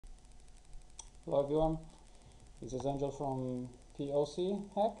Hello everyone, this is Angel from POC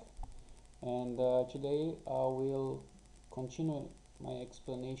Hack, and today I will continue my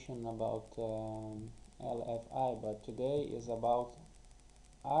explanation about LFI, but today is about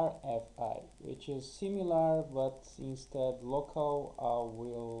RFI, which is similar but instead local. I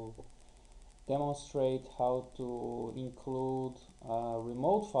will demonstrate how to include a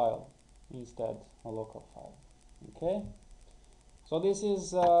remote file instead a local file. Okay. So this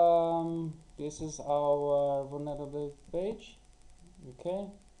is our vulnerability page. Okay,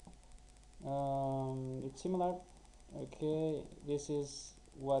 it's similar. Okay, this is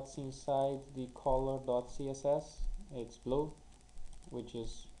what's inside the color.css. It's blue, which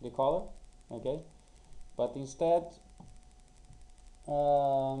is the color. Okay, but instead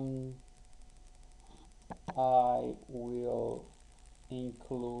I will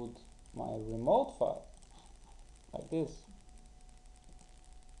include my remote file like this.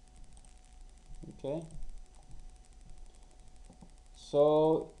 Okay,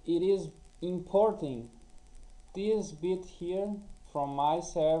 so it is importing this bit here from my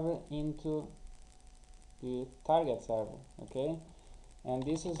server into the target server. Okay, and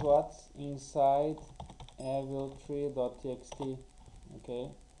this is what's inside evil3.txt. okay,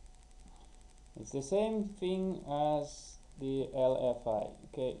 it's the same thing as the LFI.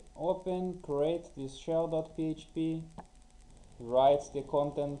 Okay, open, create this shell.php, write the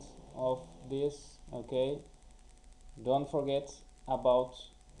content of this. Okay, don't forget about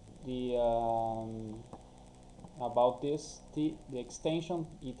the the extension.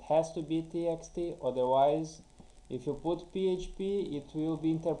 It has to be txt, otherwise if you put php it will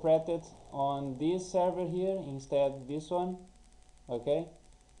be interpreted on this server here instead this one. Okay,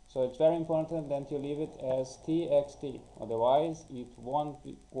 so it's very important that you leave it as txt, otherwise it won't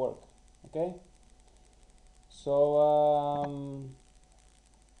work. Okay, so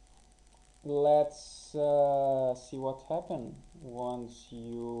let's see what happened once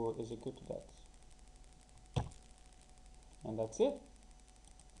you execute that. And that's it.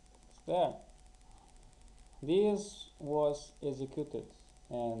 It's there. This was executed,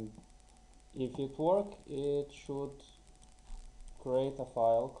 and if it works, it should create a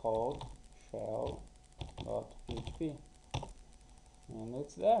file called shell.php, and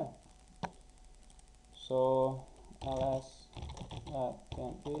it's there. So ls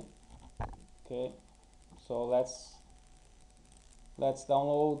can be. Okay, so let's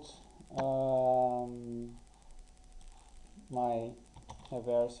download my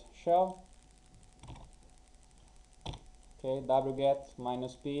reverse shell. Okay, wget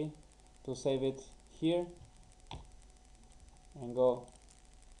 -p to save it here and go.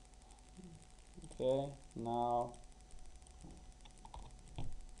 Okay, now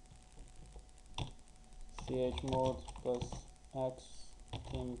chmod +x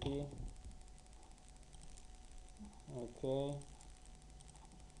tmp. Okay,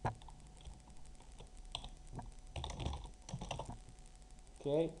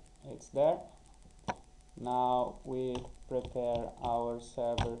 okay, it's there. Now we prepare our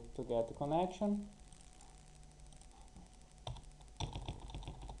server to get the connection.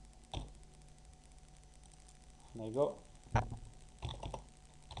 There you go.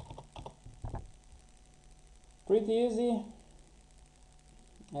 Pretty easy,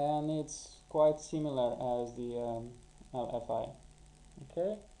 and it's quite similar as the LFI.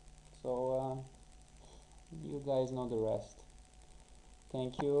 Okay, so you guys know the rest.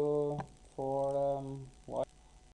 Thank you for watching.